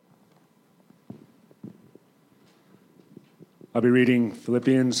I'll be reading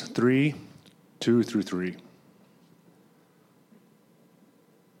Philippians 3, 2 through 3.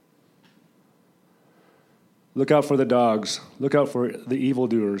 Look out for the dogs. Look out for the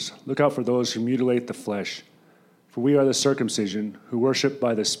evildoers. Look out for those who mutilate the flesh. For we are the circumcision who worship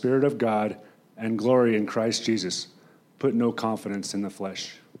by the Spirit of God and glory in Christ Jesus. Put no confidence in the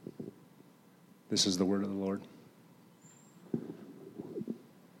flesh. This is the word of the Lord.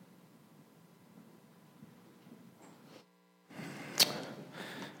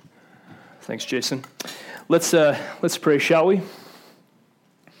 Thanks, Jason. Let's pray, shall we?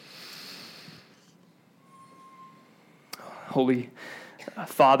 Holy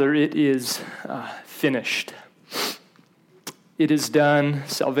Father, it is finished. It is done.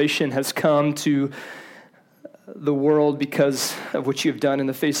 Salvation has come to the world because of what you have done in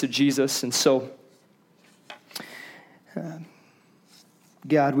the face of Jesus. And so,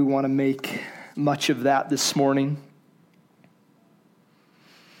 God, we want to make much of that this morning.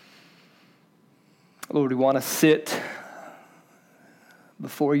 Lord, we want to sit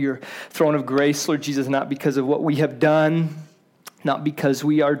before your throne of grace, Lord Jesus, not because of what we have done, not because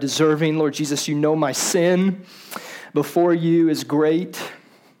we are deserving. Lord Jesus, you know my sin before you is great.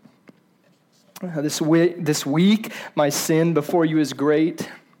 This week, my sin before you is great.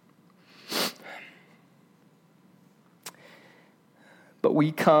 But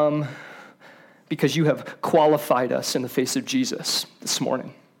we come because you have qualified us in the face of Jesus this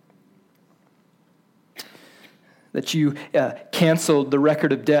morning. That you canceled the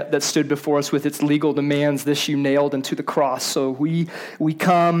record of debt that stood before us with its legal demands. This you nailed into the cross. So we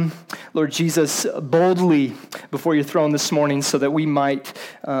come, Lord Jesus, boldly before your throne this morning so that we might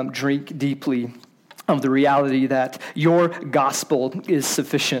drink deeply of the reality that your gospel is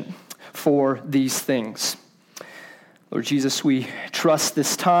sufficient for these things. Lord Jesus, we trust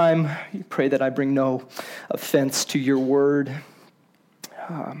this time. We pray that I bring no offense to your word.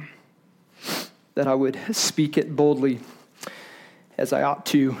 That I would speak it boldly as I ought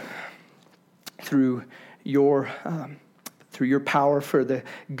to through your power for the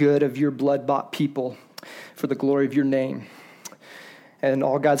good of your blood-bought people, for the glory of your name. And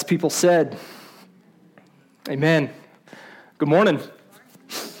all God's people said, amen. Good morning.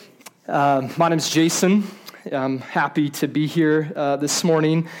 My name's Jason. I'm happy to be here this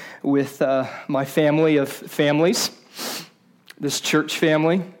morning with my family of families, this church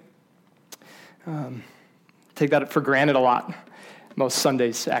family. Take that for granted a lot, most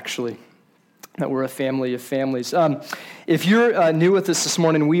Sundays, actually, that we're a family of families. If you're new with us this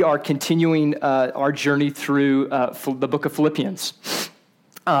morning, we are continuing our journey through the book of Philippians.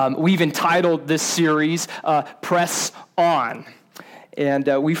 We've entitled this series, Press On,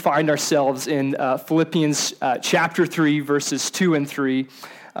 and we find ourselves in Philippians chapter 3, verses 2 and 3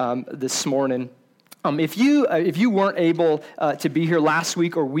 this morning. If you weren't able to be here last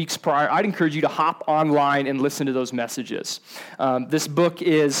week or weeks prior, I'd encourage you to hop online and listen to those messages. This book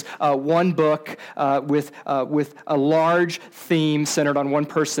is one book with a large theme centered on one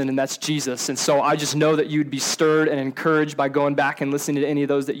person, and that's Jesus. And so I just know that you'd be stirred and encouraged by going back and listening to any of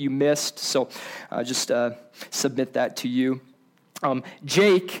those that you missed. So just submit that to you.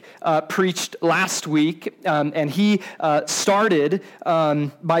 Jake preached last week, and he started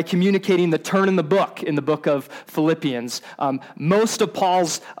by communicating the turn in the book of Philippians. Most of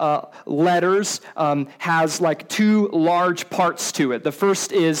Paul's letters has like two large parts to it. The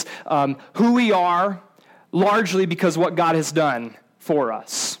first is who we are, largely because what God has done for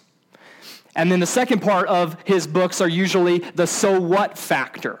us. And then the second part of his books are usually the so what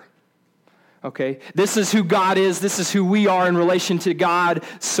factor. Okay, this is who God is. This is who we are in relation to God.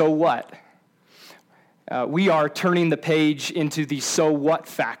 So what? We are turning the page into the so what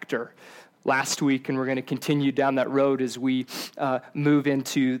factor last week, and we're going to continue down that road as we move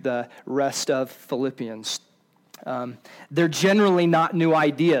into the rest of Philippians. They're generally not new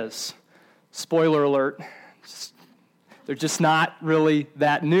ideas. Spoiler alert, they're just not really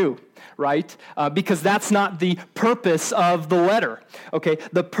that new. Right? Because that's not the purpose of the letter. Okay,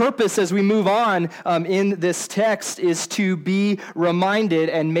 the purpose as we move on in this text is to be reminded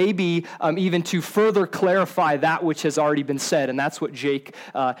and maybe even to further clarify that which has already been said. And that's what Jake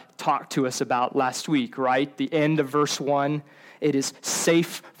talked to us about last week, right? The end of verse 1, it is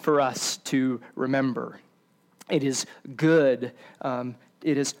safe for us to remember. It is good.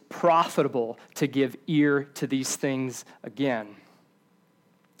 It is profitable to give ear to these things again.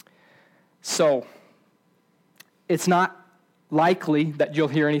 So, it's not likely that you'll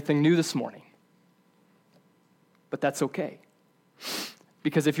hear anything new this morning. But that's okay.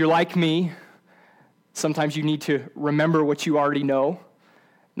 Because if you're like me, sometimes you need to remember what you already know,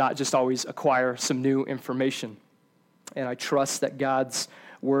 not just always acquire some new information. And I trust that God's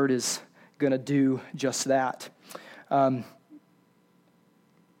word is going to do just that.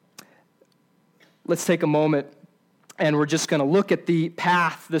 Let's take a moment, and we're just going to look at the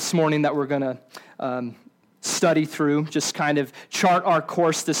path this morning that we're going to study through, just kind of chart our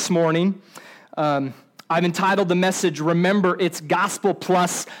course this morning. I've entitled the message, Remember, It's Gospel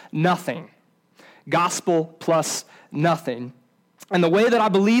Plus Nothing. Gospel plus nothing. And the way that I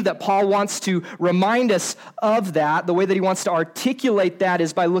believe that Paul wants to remind us of that, the way that he wants to articulate that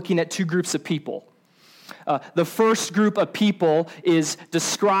is by looking at two groups of people. The first group of people is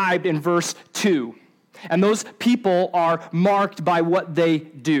described in verse 2. And those people are marked by what they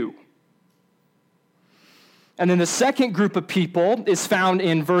do. And then the second group of people is found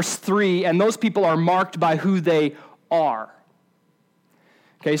in verse 3, and those people are marked by who they are.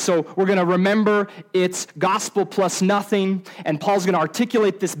 Okay, so we're going to remember it's gospel plus nothing, and Paul's going to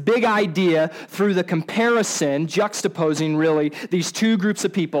articulate this big idea through the comparison, juxtaposing really these two groups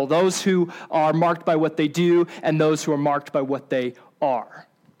of people, those who are marked by what they do and those who are marked by what they are.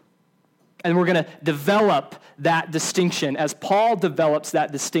 And we're going to develop that distinction as Paul develops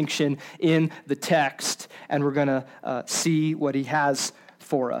that distinction in the text, and we're going to see what he has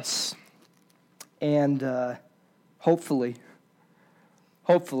for us. And hopefully,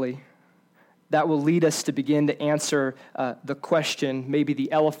 that will lead us to begin to answer the question, maybe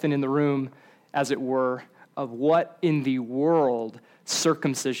the elephant in the room, as it were, of what in the world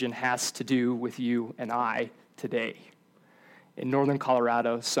circumcision has to do with you and I today in northern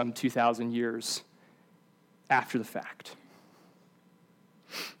Colorado some 2,000 years after the fact.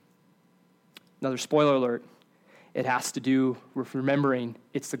 Another spoiler alert, it has to do with remembering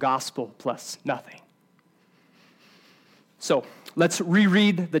it's the gospel plus nothing. So let's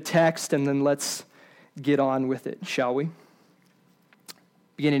reread the text and then let's get on with it, shall we?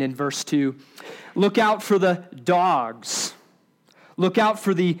 Beginning in verse 2. Look out for the dogs. Look out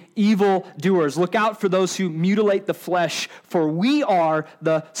for the evil doers. Look out for those who mutilate the flesh, for we are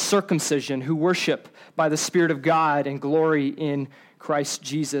the circumcision who worship by the Spirit of God and glory in Christ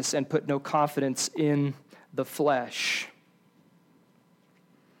Jesus and put no confidence in the flesh.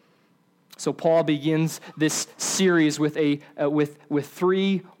 So Paul begins this series with with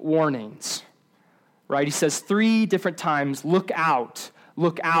three warnings, right? He says 3 different times, look out,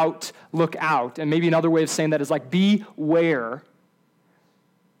 look out, look out. And maybe another way of saying that is like, beware.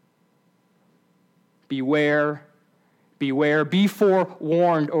 Beware, beware, be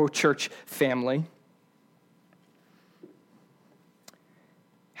forewarned, O church family.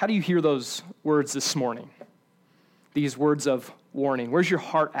 How do you hear those words this morning? These words of warning. Where's your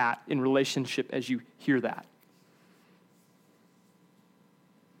heart at in relationship as you hear that?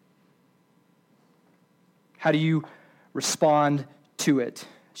 How do you respond to it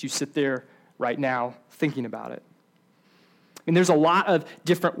as you sit there right now thinking about it? I mean, there's a lot of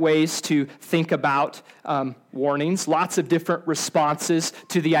different ways to think about warnings, lots of different responses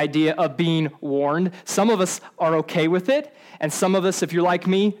to the idea of being warned. Some of us are okay with it, and some of us, if you're like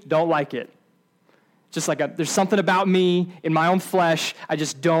me, don't like it. Just like there's something about me in my own flesh, I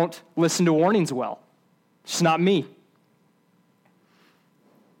just don't listen to warnings well. It's just not me.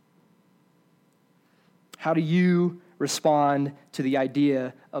 How do you respond to the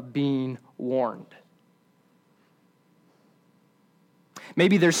idea of being warned?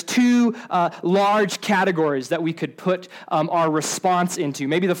 Maybe there's 2 large categories that we could put our response into.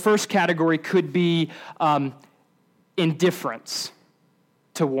 Maybe the first category could be indifference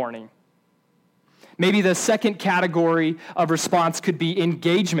to warning. Maybe the second category of response could be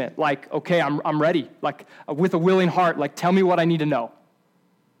engagement, like, okay, I'm ready, like with a willing heart, like tell me what I need to know.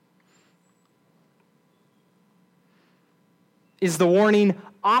 Is the warning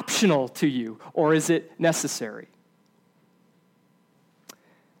optional to you, or is it necessary?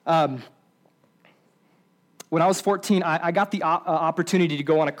 When I was 14, I got the opportunity to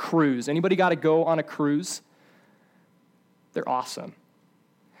go on a cruise. Anybody got to go on a cruise? They're awesome.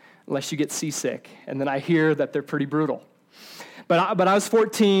 Unless you get seasick, and then I hear that they're pretty brutal. But I was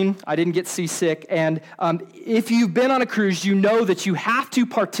 14, I didn't get seasick, and if you've been on a cruise, you know that you have to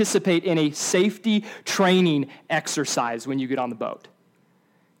participate in a safety training exercise when you get on the boat.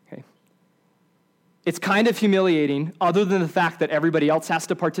 Okay. It's kind of humiliating, other than the fact that everybody else has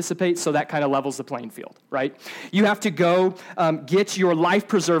to participate, so that kind of levels the playing field, right? You have to go get your life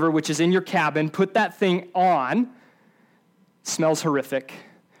preserver, which is in your cabin, put that thing on, smells horrific,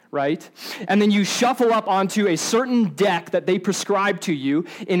 right? And then you shuffle up onto a certain deck that they prescribe to you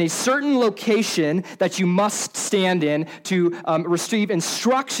in a certain location that you must stand in to receive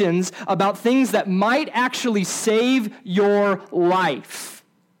instructions about things that might actually save your life.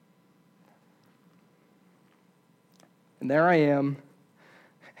 And there I am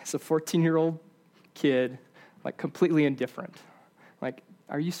as a 14-year-old kid, like completely indifferent. Like,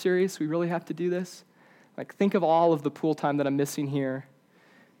 are you serious? We really have to do this? Like, think of all of the pool time that I'm missing here,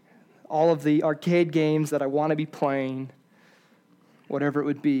 all of the arcade games that I want to be playing, whatever it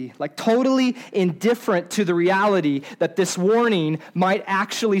would be. Like, totally indifferent to the reality that this warning might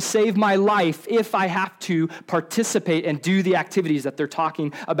actually save my life if I have to participate and do the activities that they're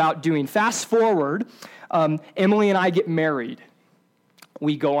talking about doing. Fast forward, Emily and I get married.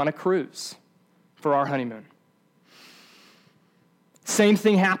 We go on a cruise for our honeymoon. Same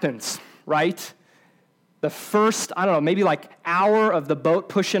thing happens, right? The first, maybe like hour of the boat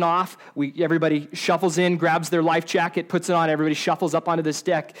pushing off, everybody shuffles in, grabs their life jacket, puts it on, everybody shuffles up onto this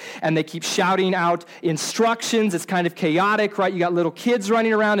deck, and they keep shouting out instructions. It's kind of chaotic, right? You got little kids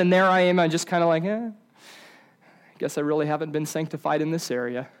running around, and there I am. I'm just kind of like, I guess I really haven't been sanctified in this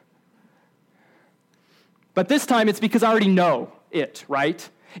area. But this time, it's because I already know it, right?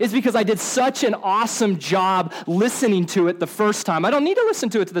 It's because I did such an awesome job listening to it the first time. I don't need to listen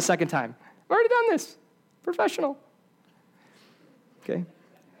to it the second time. I've already done this. Professional. Okay.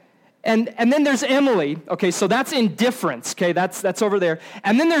 And then there's Emily. Okay, so that's indifference. Okay, that's over there.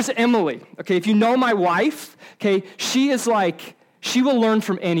 And then there's Emily. Okay, if you know my wife, okay, she is like, she will learn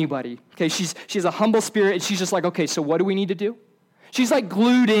from anybody. Okay, she's a humble spirit, and she's just like, okay, so what do we need to do? She's like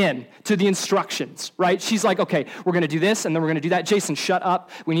glued in to the instructions, right? She's like, okay, we're going to do this, and then we're going to do that. Jason, shut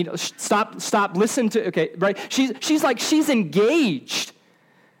up. We need to stop, listen to, okay, right? She's like, she's engaged.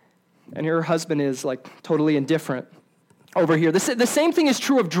 And her husband is like totally indifferent over here. The same thing is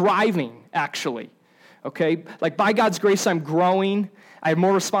true of driving, actually, okay? Like, by God's grace, I'm growing. I have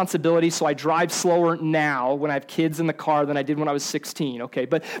more responsibility, so I drive slower now when I have kids in the car than I did when I was 16, okay?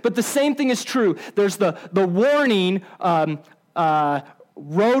 But the same thing is true. There's the warning,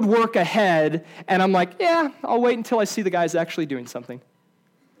 road work ahead, and I'm like, yeah, I'll wait until I see the guys actually doing something.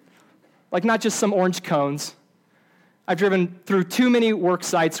 Like, not just some orange cones. I've driven through too many work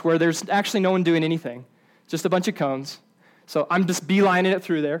sites where there's actually no one doing anything, just a bunch of cones. So I'm just beelining it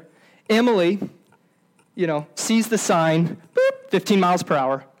through there. Emily, sees the sign, boop, 15 miles per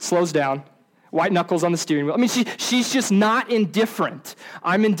hour, slows down, white knuckles on the steering wheel. I mean, she's just not indifferent.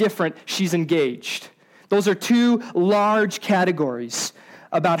 I'm indifferent. She's engaged. Those are two large categories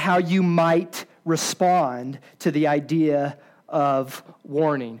about how you might respond to the idea of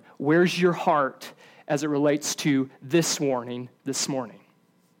warning. Where's your heart as it relates to this warning this morning?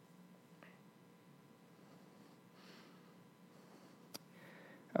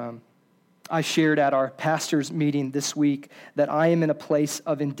 I shared at our pastor's meeting this week that I am in a place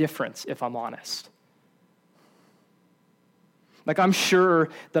of indifference, if I'm honest. Like, I'm sure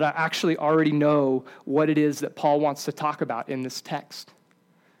that I actually already know what it is that Paul wants to talk about in this text.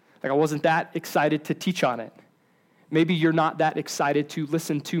 Like, I wasn't that excited to teach on it. Maybe you're not that excited to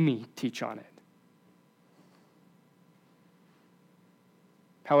listen to me teach on it.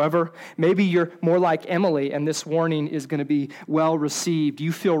 However, maybe you're more like Emily, and this warning is going to be well received.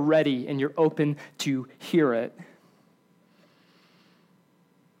 You feel ready, and you're open to hear it.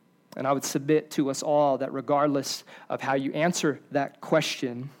 And I would submit to us all that regardless of how you answer that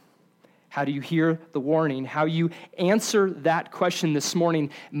question, how do you hear the warning, how you answer that question this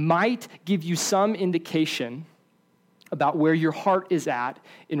morning might give you some indication about where your heart is at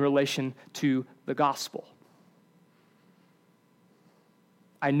in relation to the gospel.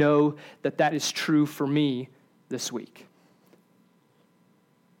 I know that is true for me this week.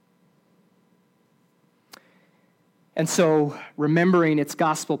 And so, remembering it's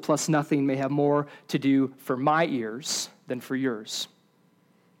gospel plus nothing may have more to do for my ears than for yours.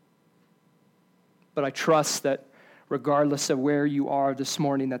 But I trust that regardless of where you are this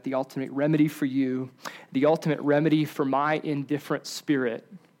morning, that the ultimate remedy for you, the ultimate remedy for my indifferent spirit,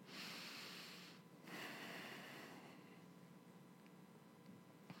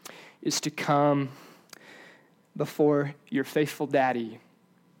 is to come before your faithful daddy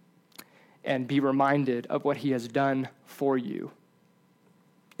and be reminded of what he has done for you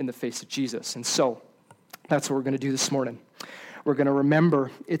in the face of Jesus. And so, that's what we're going to do this morning. We're going to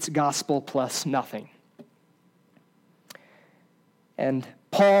remember it's gospel plus nothing. And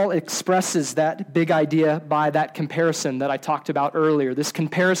Paul expresses that big idea by that comparison that I talked about earlier, this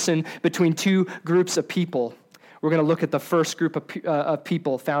comparison between two groups of people. We're going to look at the first group of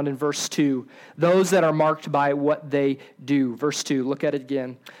people found in verse 2, those that are marked by what they do. Verse 2, look at it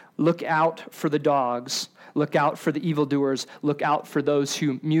again. Look out for the dogs. Look out for the evildoers. Look out for those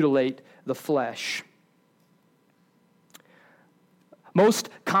who mutilate the flesh. Most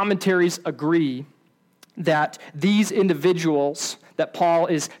commentaries agree that these individuals that Paul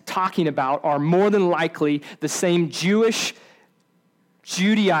is talking about are more than likely the same Jewish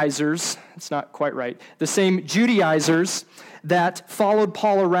Judaizers, it's not quite right, the same Judaizers that followed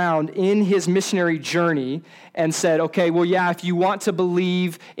Paul around in his missionary journey and said, okay, well, yeah, if you want to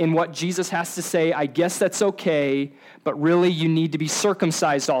believe in what Jesus has to say, I guess that's okay, but really you need to be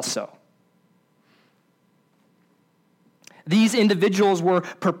circumcised also. These individuals were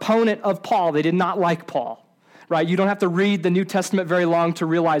proponent of Paul. They did not like Paul, right? You don't have to read the New Testament very long to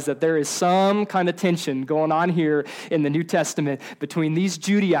realize that there is some kind of tension going on here in the New Testament between these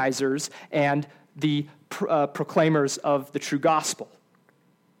Judaizers and the proclaimers of the true gospel.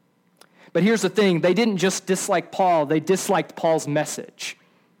 But here's the thing. They didn't just dislike Paul. They disliked Paul's message.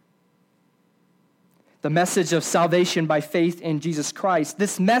 The message of salvation by faith in Jesus Christ.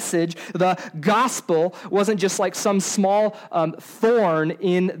 This message, the gospel, wasn't just like some small thorn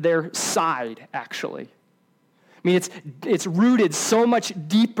in their side, actually. I mean, it's rooted so much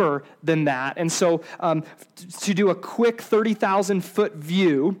deeper than that. And so to do a quick 30,000-foot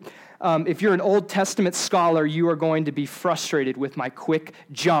view, if you're an Old Testament scholar, you are going to be frustrated with my quick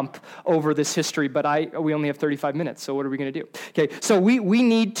jump over this history, but we only have 35 minutes, so what are we going to do? Okay, so we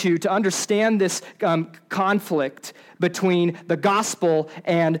need to understand this conflict between the gospel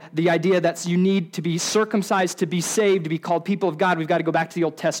and the idea that you need to be circumcised to be saved, to be called people of God. We've got to go back to the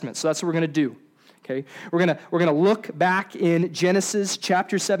Old Testament, so that's what we're going to do. Okay, we're gonna look back in Genesis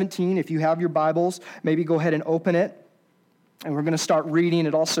chapter 17. If you have your Bibles, maybe go ahead and open it. And we're going to start reading.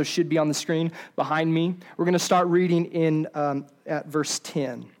 It also should be on the screen behind me. We're going to start reading in at verse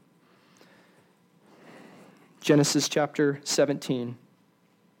 10. Genesis chapter 17.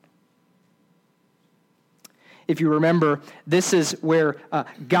 If you remember, this is where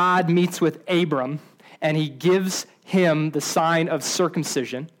God meets with Abram, and he gives him the sign of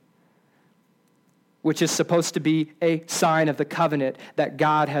circumcision, which is supposed to be a sign of the covenant that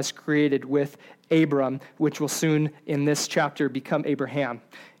God has created with Abram, which will soon in this chapter become Abraham.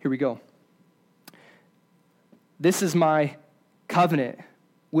 Here we go. This is my covenant,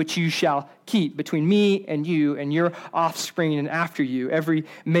 which you shall keep between me and you and your offspring and after you. Every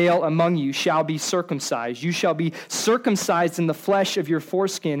male among you shall be circumcised. You shall be circumcised in the flesh of your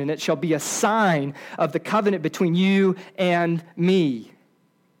foreskin, and it shall be a sign of the covenant between you and me.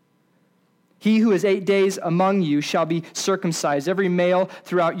 He who is 8 days among you shall be circumcised, every male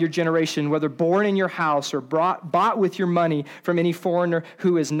throughout your generation, whether born in your house or bought with your money from any foreigner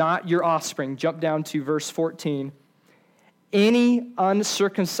who is not your offspring. Jump down to verse 14. Any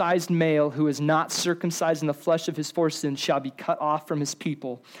uncircumcised male who is not circumcised in the flesh of his foreskin shall be cut off from his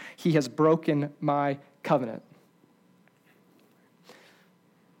people. He has broken my covenant.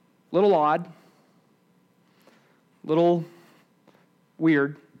 Little odd, little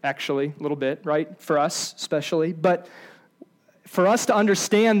weird. Actually, a little bit, right? For us, especially. But for us to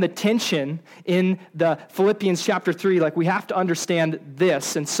understand the tension in the Philippians chapter 3, like we have to understand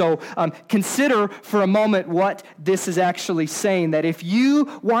this. And so consider for a moment what this is actually saying, that if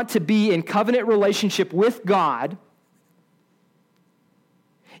you want to be in covenant relationship with God,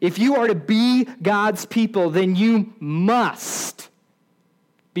 if you are to be God's people, then you must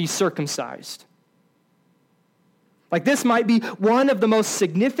be circumcised. Like this might be one of the most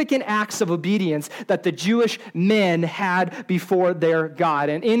significant acts of obedience that the Jewish men had before their God.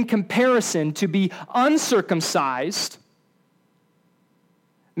 And in comparison, to be uncircumcised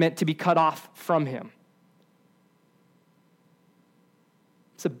meant to be cut off from him.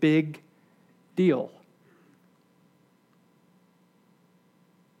 It's a big deal.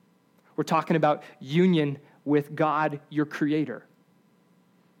 We're talking about union with God, your Creator.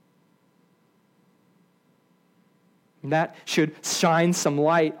 And that should shine some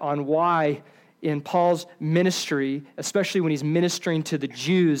light on why in Paul's ministry, especially when he's ministering to the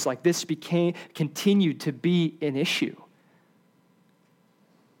Jews, like this continued to be an issue.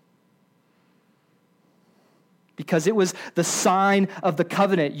 Because it was the sign of the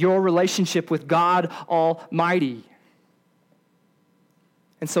covenant, your relationship with God Almighty.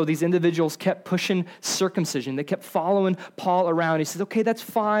 And so these individuals kept pushing circumcision. They kept following Paul around. He says, okay, that's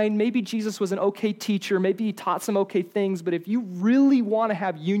fine. Maybe Jesus was an okay teacher. Maybe he taught some okay things. But if you really want to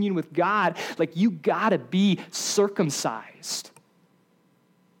have union with God, like you got to be circumcised.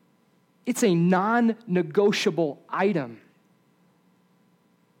 It's a non-negotiable item.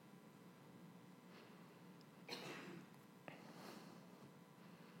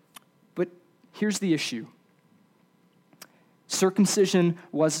 But here's the issue. Circumcision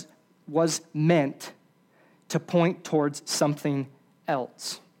was meant to point towards something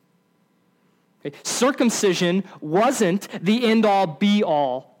else. Okay? Circumcision wasn't the end-all,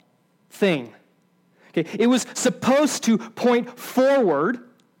 be-all thing. Okay, it was supposed to point forward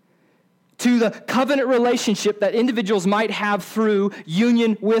to the covenant relationship that individuals might have through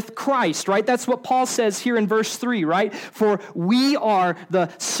union with Christ, right? That's what Paul says here in verse 3, right? For we are the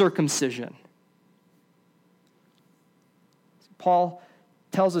circumcision. Paul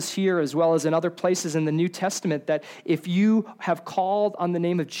tells us here, as well as in other places in the New Testament, that if you have called on the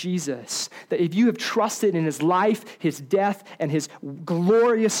name of Jesus, that if you have trusted in his life, his death, and his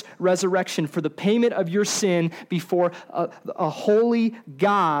glorious resurrection for the payment of your sin before a holy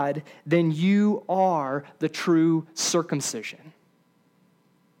God, then you are the true circumcision.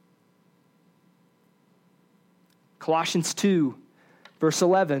 Colossians 2, verse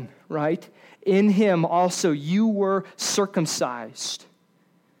 11, right? In him also you were circumcised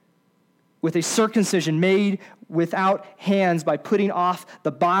with a circumcision made without hands by putting off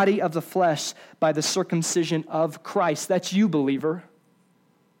the body of the flesh by the circumcision of Christ. That's you, believer.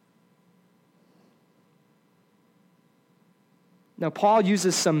 Now, Paul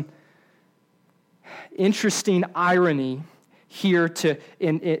uses some interesting irony here to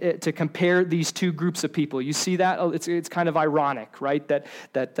compare these two groups of people. You see that? It's kind of ironic, right?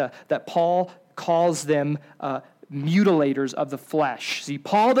 That Paul calls them mutilators of the flesh. See,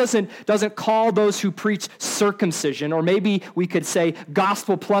 Paul doesn't call those who preach circumcision, or maybe we could say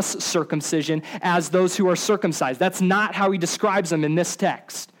gospel plus circumcision, as those who are circumcised. That's not how he describes them in this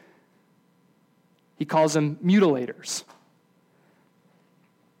text. He calls them mutilators.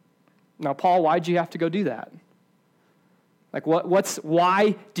 Now, Paul, why'd you have to go do that? Like,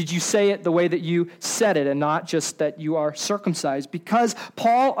 why did you say it the way that you said it and not just that you are circumcised? Because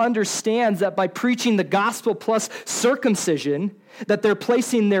Paul understands that by preaching the gospel plus circumcision, that they're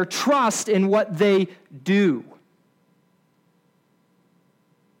placing their trust in what they do.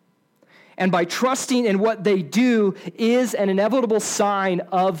 And by trusting in what they do is an inevitable sign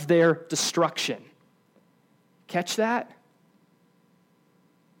of their destruction. Catch that?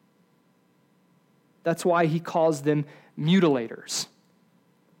 That's why he calls them mutilators,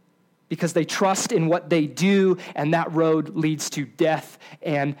 because they trust in what they do, and that road leads to death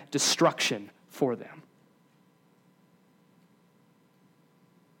and destruction for them.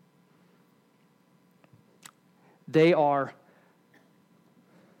 They are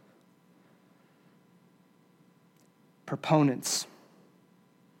proponents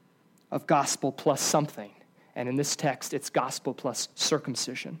of gospel plus something, and in this text, it's gospel plus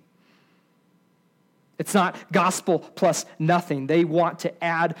circumcision. It's not gospel plus nothing. They want to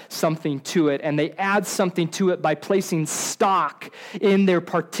add something to it, and they add something to it by placing stock in their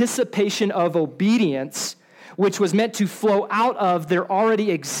participation of obedience, which was meant to flow out of their already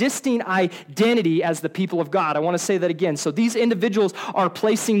existing identity as the people of God. I want to say that again. So these individuals are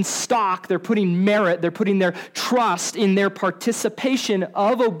placing stock, they're putting merit, they're putting their trust in their participation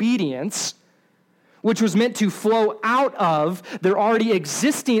of obedience, which was meant to flow out of their already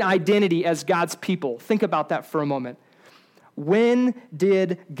existing identity as God's people. Think about that for a moment. When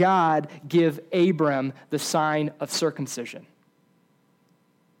did God give Abram the sign of circumcision?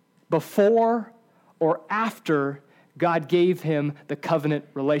 Before or after God gave him the covenant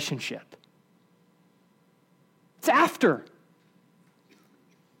relationship? It's after.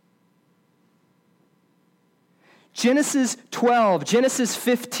 Genesis 12, Genesis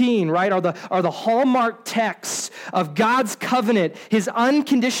 15, right, are the hallmark texts of God's covenant, his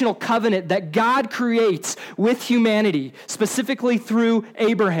unconditional covenant that God creates with humanity, specifically through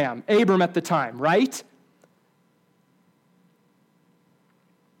Abram at the time, right?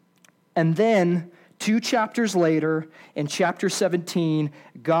 And then 2 chapters later, in chapter 17,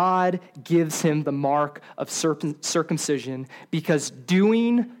 God gives him the mark of circumcision because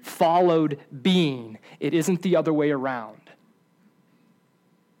doing followed being. It isn't the other way around.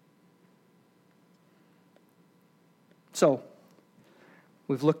 So,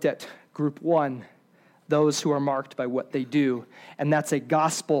 we've looked at group 1, those who are marked by what they do, and that's a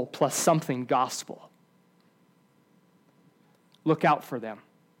gospel plus something gospel. Look out for them.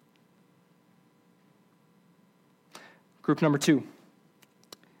 Group number 2,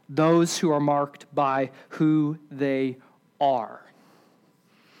 those who are marked by who they are.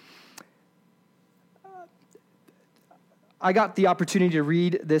 I got the opportunity to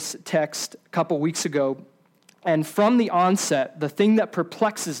read this text a couple weeks ago, and from the onset, the thing that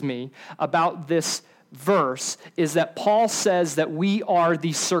perplexes me about this verse is that Paul says that we are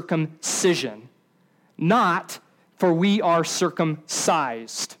the circumcision, not for we are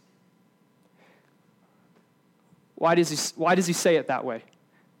circumcised. Why does he say it that way?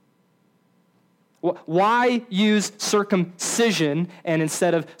 Why use circumcision and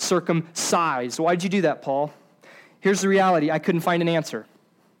instead of circumcised? Why did you do that, Paul? Here's the reality. I couldn't find an answer.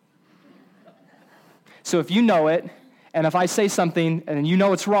 So if you know it, and if I say something and you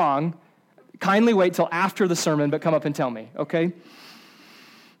know it's wrong, kindly wait till after the sermon, but come up and tell me, okay?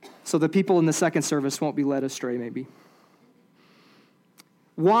 So the people in the second service won't be led astray, maybe.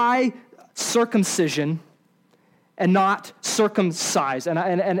 Why circumcision and not circumcised? And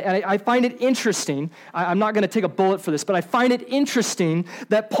I find it interesting. I'm not going to take a bullet for this, but I find it interesting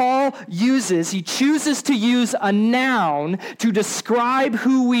that Paul he chooses to use a noun to describe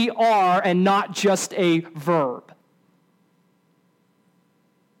who we are and not just a verb.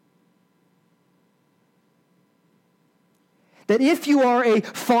 That if you are a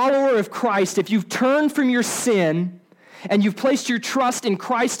follower of Christ, if you've turned from your sin and you've placed your trust in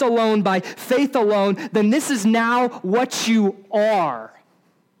Christ alone by faith alone, then this is now what you are.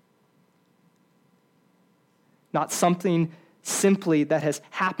 Not something simply that has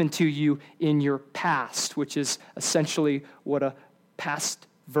happened to you in your past, which is essentially what a past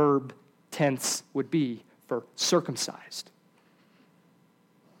verb tense would be for circumcised.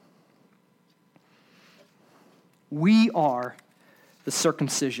 We are the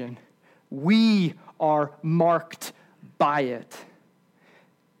circumcision. We are marked by it.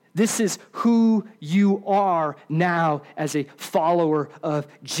 This is who you are now as a follower of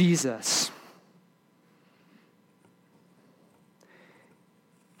Jesus.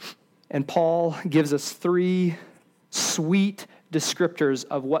 And Paul gives us 3 sweet descriptors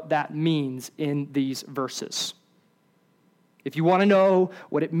of what that means in these verses. If you want to know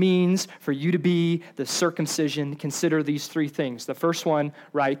what it means for you to be the circumcision, consider these 3 things. The first one,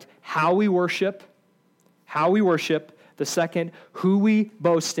 right, how we worship. The second, who we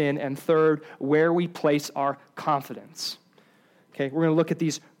boast in. And third, where we place our confidence. Okay, we're going to look at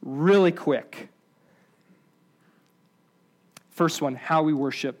these really quick. First one, how we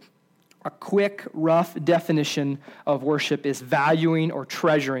worship. A quick, rough definition of worship is valuing or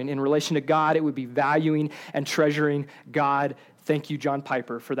treasuring. In relation to God, it would be valuing and treasuring God. Thank you, John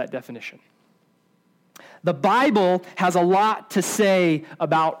Piper, for that definition. The Bible has a lot to say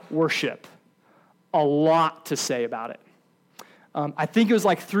about worship. A lot to say about it. I think it was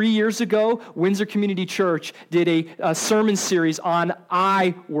like 3 years ago, Windsor Community Church did a sermon series on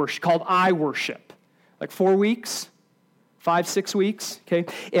I worship, called I Worship. Like 4 weeks. 5-6 weeks,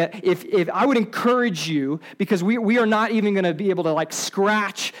 okay? If I would encourage you, because we are not even going to be able to like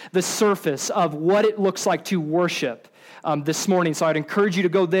scratch the surface of what it looks like to worship this morning. So I'd encourage you to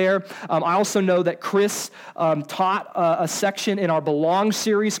go there. I also know that Chris taught a section in our Belong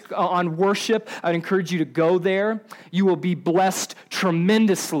series on worship. I'd encourage you to go there. You will be blessed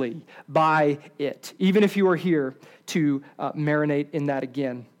tremendously by it, even if you are here to marinate in that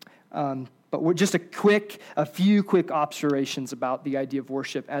again. But we're just a few quick observations about the idea of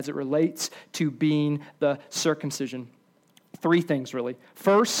worship as it relates to being the circumcision. 3 things, really.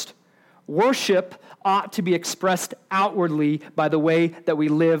 First, worship ought to be expressed outwardly by the way that we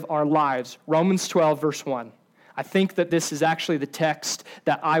live our lives. Romans 12, verse 1. I think that this is actually the text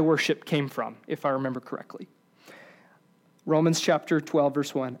that I worship came from, if I remember correctly. Romans chapter 12,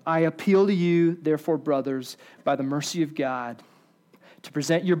 verse 1. I appeal to you, therefore, brothers, by the mercy of God, to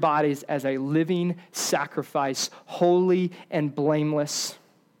present your bodies as a living sacrifice, holy and blameless,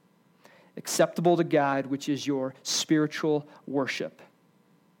 acceptable to God, which is your spiritual worship.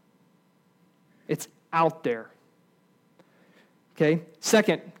 It's out there. Okay?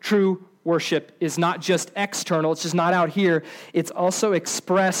 Second, true worship is not just external. It's just not out here. It's also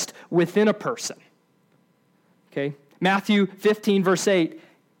expressed within a person. Okay? Matthew 15, verse 8.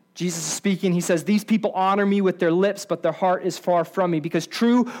 Jesus is speaking, he says, these people honor me with their lips, but their heart is far from me, because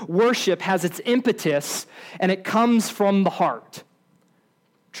true worship has its impetus, and it comes from the heart.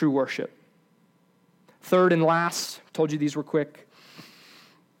 True worship. Third and last, told you these were quick.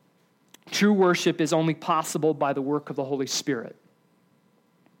 True worship is only possible by the work of the Holy Spirit.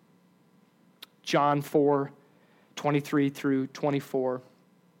 John 4, 23 through 24.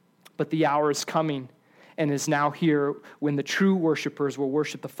 But the hour is coming, and is now here, when the true worshipers will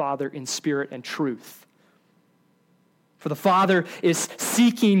worship the Father in spirit and truth. For the Father is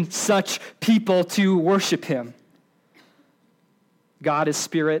seeking such people to worship him. God is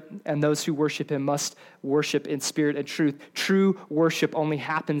spirit, and those who worship him must worship in spirit and truth. True worship only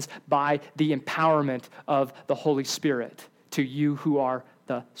happens by the empowerment of the Holy Spirit to you who are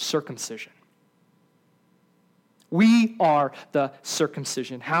the circumcision. We are the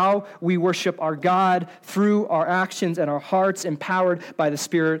circumcision. How we worship our God through our actions and our hearts empowered by the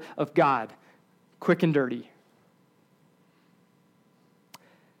Spirit of God. Quick and dirty.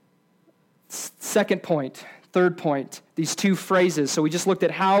 Second point, Third point, these two phrases. So we just looked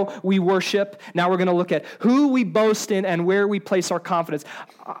at how we worship. Now we're going to look at who we boast in and where we place our confidence.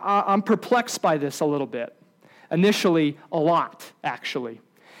 I'm perplexed by this a little bit. Initially, a lot, actually.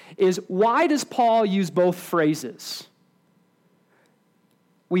 Is why does Paul use both phrases?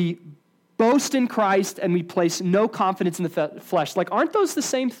 We boast in Christ and we place no confidence in the flesh. Like, aren't those the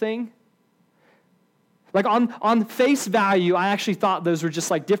same thing? Like on face value, I actually thought those were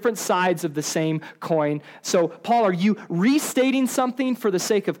just like different sides of the same coin. So, Paul, are you restating something for the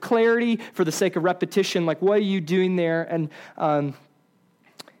sake of clarity, for the sake of repetition? Like, what are you doing there? And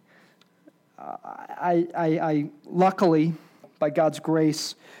I luckily, by God's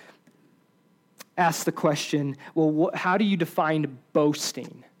grace, asked the question, well, how do you define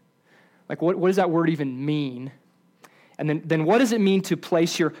boasting? Like, what does that word even mean? And then what does it mean to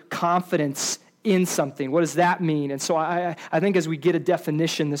place your confidence in something? What does that mean? And so I think as we get a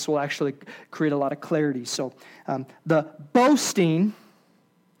definition, this will actually create a lot of clarity. So the boasting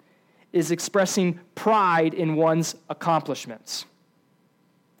is expressing pride in one's accomplishments.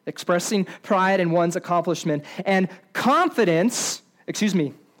 Expressing pride in one's accomplishment. And confidence,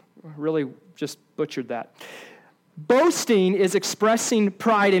 really just butchered that. Boasting is expressing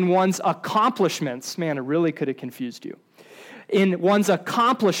pride in one's accomplishments. Man, it really could have confused you. In one's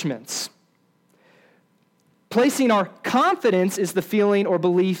accomplishments. Placing our confidence is the feeling or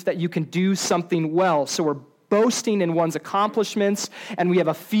belief that you can do something well. So we're boasting in one's accomplishments, and we have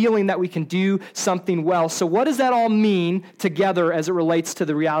a feeling that we can do something well. So what does that all mean together as it relates to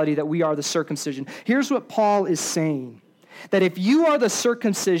the reality that we are the circumcision? Here's what Paul is saying. That if you are the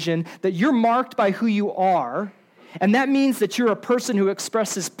circumcision, that you're marked by who you are, and that means that you're a person who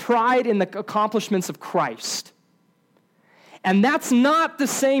expresses pride in the accomplishments of Christ. And that's not the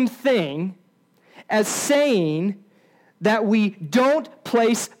same thing as saying that we don't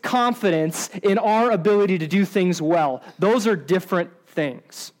place confidence in our ability to do things well. Those are different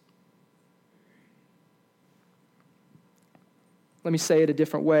things. Let me say it a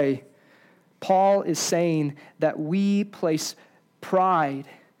different way. Paul is saying that we place pride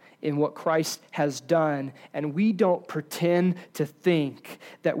in what Christ has done, and we don't pretend to think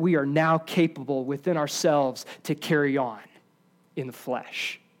that we are now capable within ourselves to carry on in the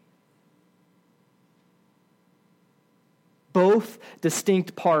flesh. Both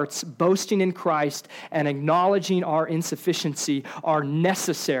distinct parts, boasting in Christ and acknowledging our insufficiency, are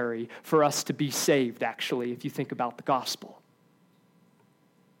necessary for us to be saved, actually, if you think about the gospel.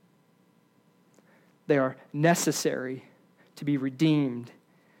 They are necessary to be redeemed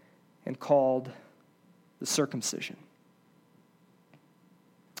and called the circumcision.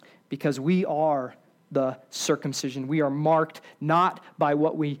 Because we are the circumcision. We are marked not by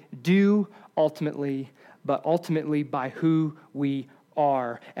what we do ultimately, but ultimately by who we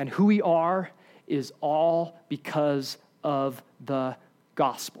are. And who we are is all because of the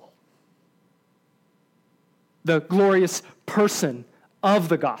gospel. The glorious person of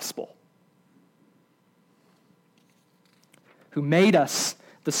the gospel, who made us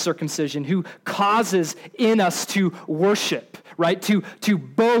the circumcision, who causes in us to worship, right? To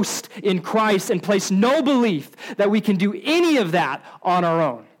boast in Christ and place no belief that we can do any of that on our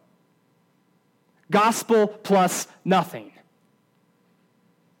own. Gospel plus nothing.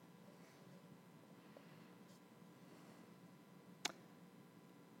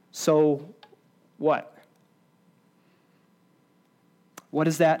 So what? What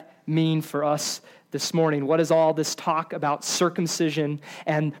does that mean for us this morning? What does all this talk about circumcision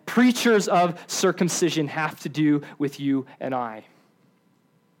and preachers of circumcision have to do with you and I?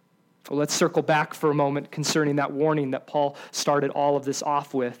 Well, let's circle back for a moment concerning that warning that Paul started all of this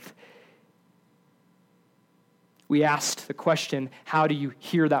off with. We asked the question, how do you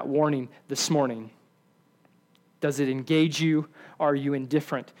hear that warning this morning? Does it engage you? Or are you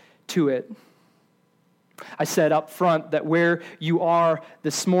indifferent to it? I said up front that where you are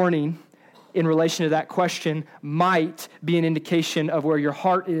this morning in relation to that question might be an indication of where your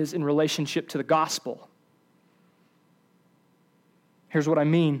heart is in relationship to the gospel. Here's what I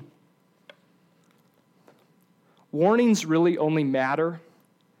mean. Warnings really only matter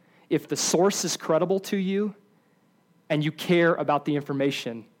if the source is credible to you and you care about the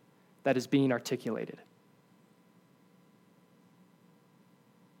information that is being articulated.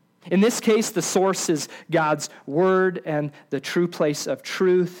 In this case, the source is God's word and the true place of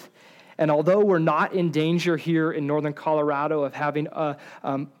truth. And although we're not in danger here in northern Colorado of having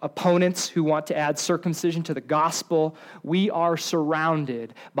opponents who want to add circumcision to the gospel, we are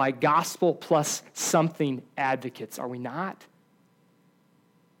surrounded by gospel plus something advocates, are we not?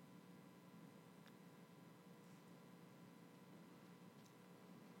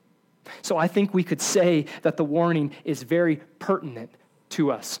 So I think we could say that the warning is very pertinent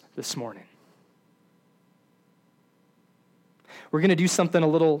to us this morning. We're going to do something a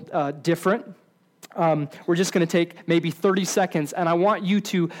little different. We're just going to take maybe 30 seconds, and I want you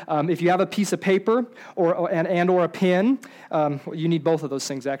to, if you have a piece of paper or a pen, you need both of those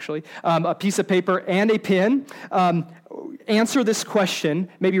things actually, a piece of paper and a pen, answer this question,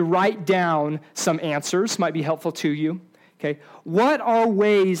 maybe write down some answers, might be helpful to you. Okay, what are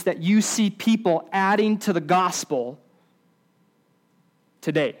ways that you see people adding to the gospel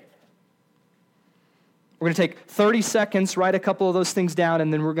today? We're going to take 30 seconds, write a couple of those things down,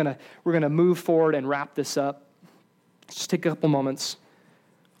 and then we're going to move forward and wrap this up. Just take a couple moments.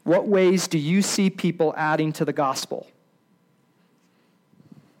 What ways do you see people adding to the gospel?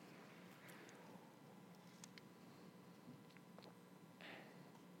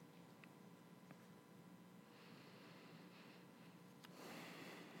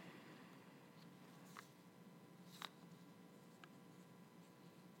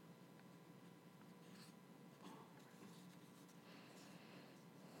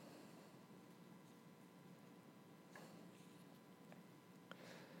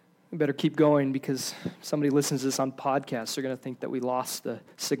 We better keep going because if somebody listens to this on podcasts, they're going to think that we lost the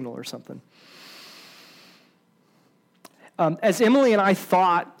signal or something. As Emily and I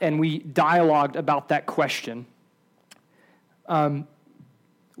thought and we dialogued about that question,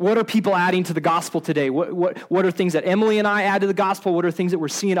 what are people adding to the gospel today? What are things that Emily and I add to the gospel? What are things that we're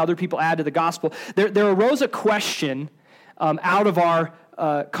seeing other people add to the gospel? There arose a question out of our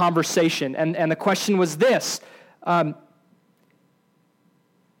conversation, and the question was this.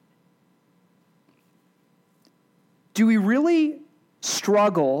 Do we really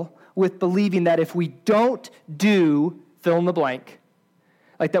struggle with believing that if we don't do fill in the blank,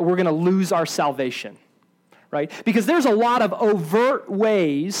 like that we're going to lose our salvation, right? Because there's a lot of overt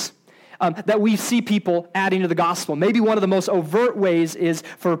ways that we see people adding to the gospel. Maybe one of the most overt ways is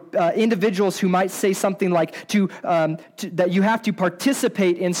for individuals who might say something like that you have to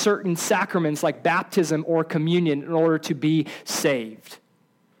participate in certain sacraments like baptism or communion in order to be saved.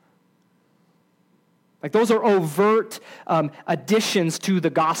 Like those are overt additions to the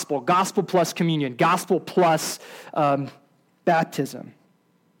gospel plus communion, gospel plus baptism.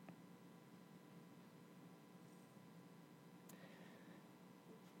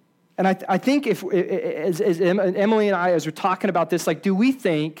 And I think as Emily and I, as we're talking about this, like, do we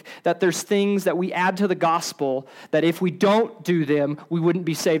think that there's things that we add to the gospel that if we don't do them, we wouldn't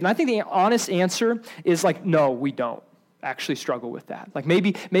be saved? And I think the honest answer is like, no, we don't actually struggle with that. Like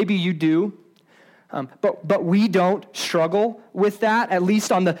maybe you do. But we don't struggle with that, at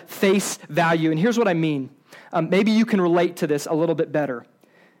least on the face value. And here's what I mean. Maybe you can relate to this a little bit better.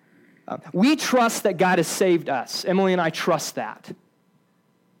 We trust that God has saved us. Emily and I trust that.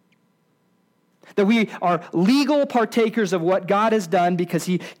 That we are legal partakers of what God has done because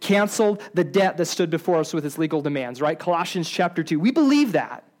he canceled the debt that stood before us with his legal demands, right? Colossians chapter 2. We believe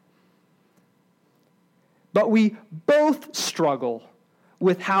that. But we both struggle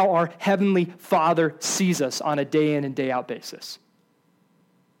with how our Heavenly Father sees us on a day in and day out basis.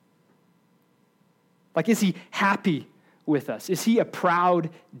 Like, is he happy with us? Is he a proud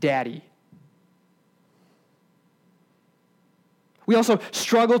daddy? We also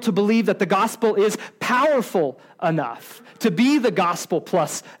struggle to believe that the gospel is powerful enough to be the gospel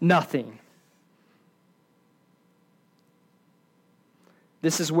plus nothing.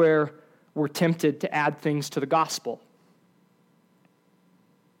 This is where we're tempted to add things to the gospel.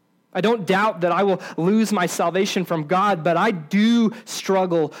 I don't doubt that I will lose my salvation from God, but I do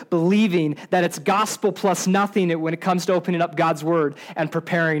struggle believing that it's gospel plus nothing when it comes to opening up God's word and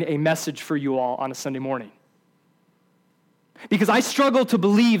preparing a message for you all on a Sunday morning. Because I struggle to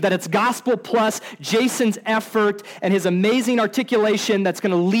believe that it's gospel plus Jason's effort and his amazing articulation that's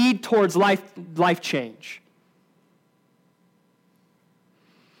going to lead towards life change.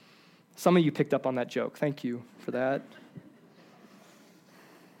 Some of you picked up on that joke. Thank you for that.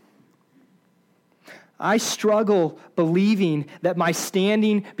 I struggle believing that my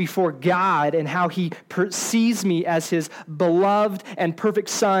standing before God and how he sees me as his beloved and perfect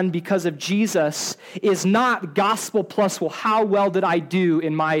son because of Jesus is not gospel plus, well, how well did I do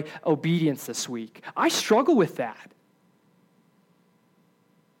in my obedience this week? I struggle with that.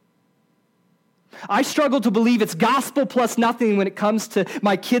 I struggle to believe it's gospel plus nothing when it comes to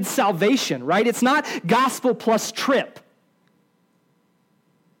my kid's salvation, right? It's not gospel plus Tripp.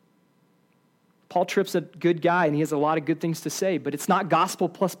 Paul Tripp's a good guy, and he has a lot of good things to say, but it's not gospel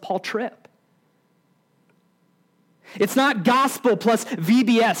plus Paul Tripp. It's not gospel plus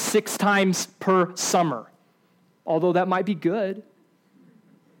VBS 6 times per summer, although that might be good.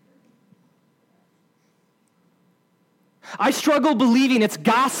 I struggle believing it's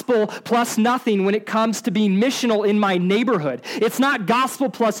gospel plus nothing when it comes to being missional in my neighborhood. It's not gospel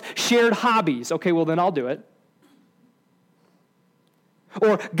plus shared hobbies. Okay, well then I'll do it.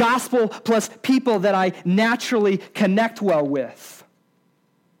 Or gospel plus people that I naturally connect well with.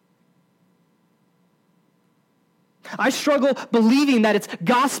 I struggle believing that it's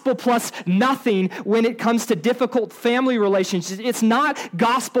gospel plus nothing when it comes to difficult family relationships. It's not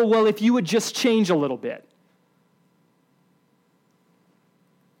gospel, well, if you would just change a little bit.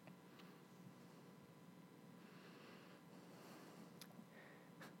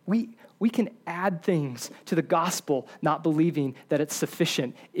 We can add things to the gospel, not believing that it's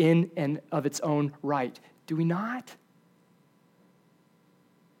sufficient in and of its own right. Do we not?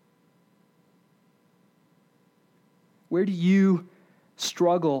 Where do you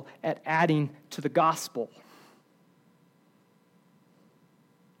struggle at adding to the gospel?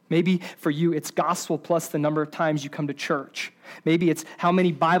 Maybe for you, it's gospel plus the number of times you come to church. Maybe it's how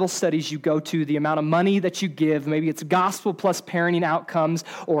many Bible studies you go to, the amount of money that you give. Maybe it's gospel plus parenting outcomes,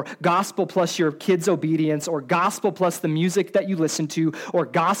 or gospel plus your kids' obedience, or gospel plus the music that you listen to, or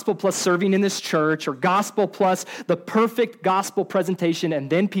gospel plus serving in this church, or gospel plus the perfect gospel presentation, and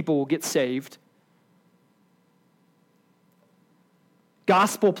then people will get saved.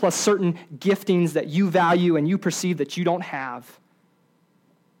 Gospel plus certain giftings that you value and you perceive that you don't have.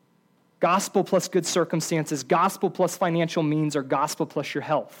 Gospel plus good circumstances, gospel plus financial means, or gospel plus your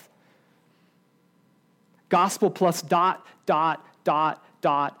health. Gospel plus ... The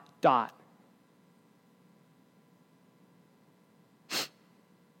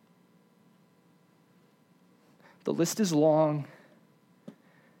list is long,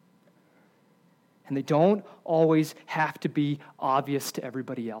 and they don't always have to be obvious to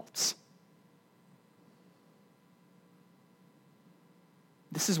everybody else.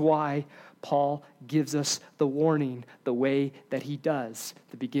 This is why Paul gives us the warning the way that he does,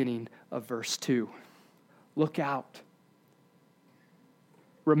 the beginning of verse 2. Look out.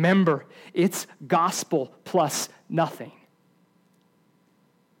 Remember, it's gospel plus nothing.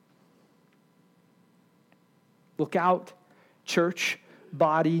 Look out, church,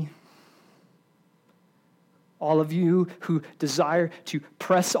 body, all of you who desire to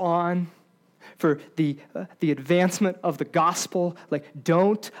press on for the advancement of the gospel.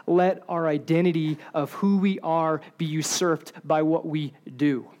 Don't let our identity of who we are be usurped by what we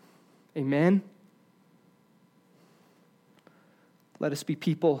do. Amen? Let us be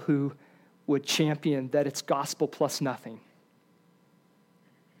people who would champion that it's gospel plus nothing.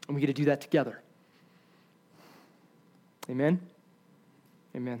 And we get to do that together. Amen?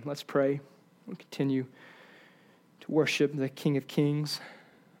 Amen. Let's pray. We'll continue to worship the King of Kings.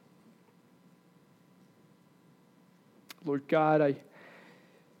 Lord God, I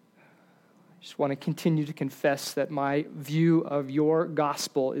just want to continue to confess that my view of your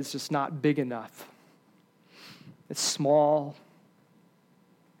gospel is just not big enough. It's small.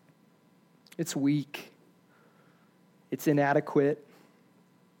 It's weak. It's inadequate.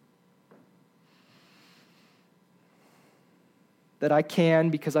 That I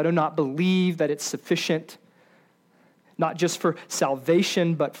can, because I do not believe that it's sufficient, not just for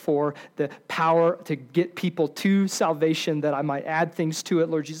salvation, but for the power to get people to salvation, that I might add things to it.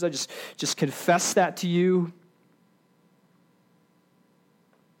 Lord Jesus, I just confess that to you.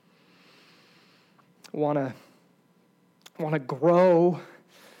 I want to grow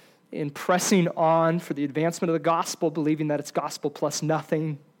in pressing on for the advancement of the gospel, believing that it's gospel plus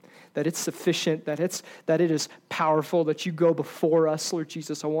nothing, that it's sufficient, that it is powerful, that you go before us, Lord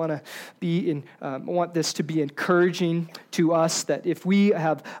Jesus. I want this to be encouraging to us, that if we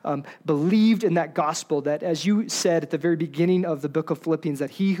have believed in that gospel, that as you said at the very beginning of the book of Philippians, that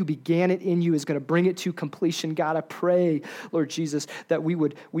he who began it in you is going to bring it to completion. God, I pray, Lord Jesus, that we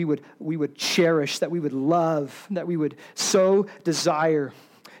would cherish, that we would love, that we would so desire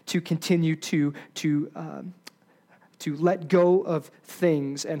to continue to let go of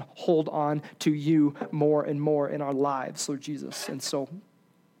things and hold on to you more and more in our lives, Lord Jesus. And so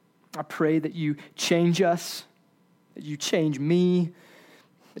I pray that you change us, that you change me,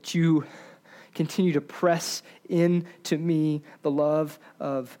 that you continue to press into me the love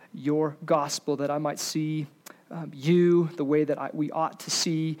of your gospel, that I might see you the way that we ought to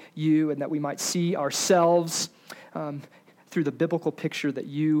see you, and that we might see ourselves through the biblical picture that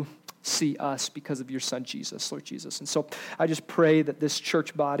you see us because of your son, Jesus, Lord Jesus. And so I just pray that this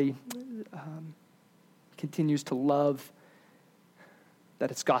church body continues to love that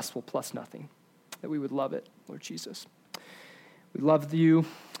it's gospel plus nothing, that we would love it, Lord Jesus. We love you.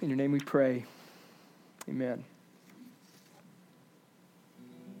 In your name we pray. Amen.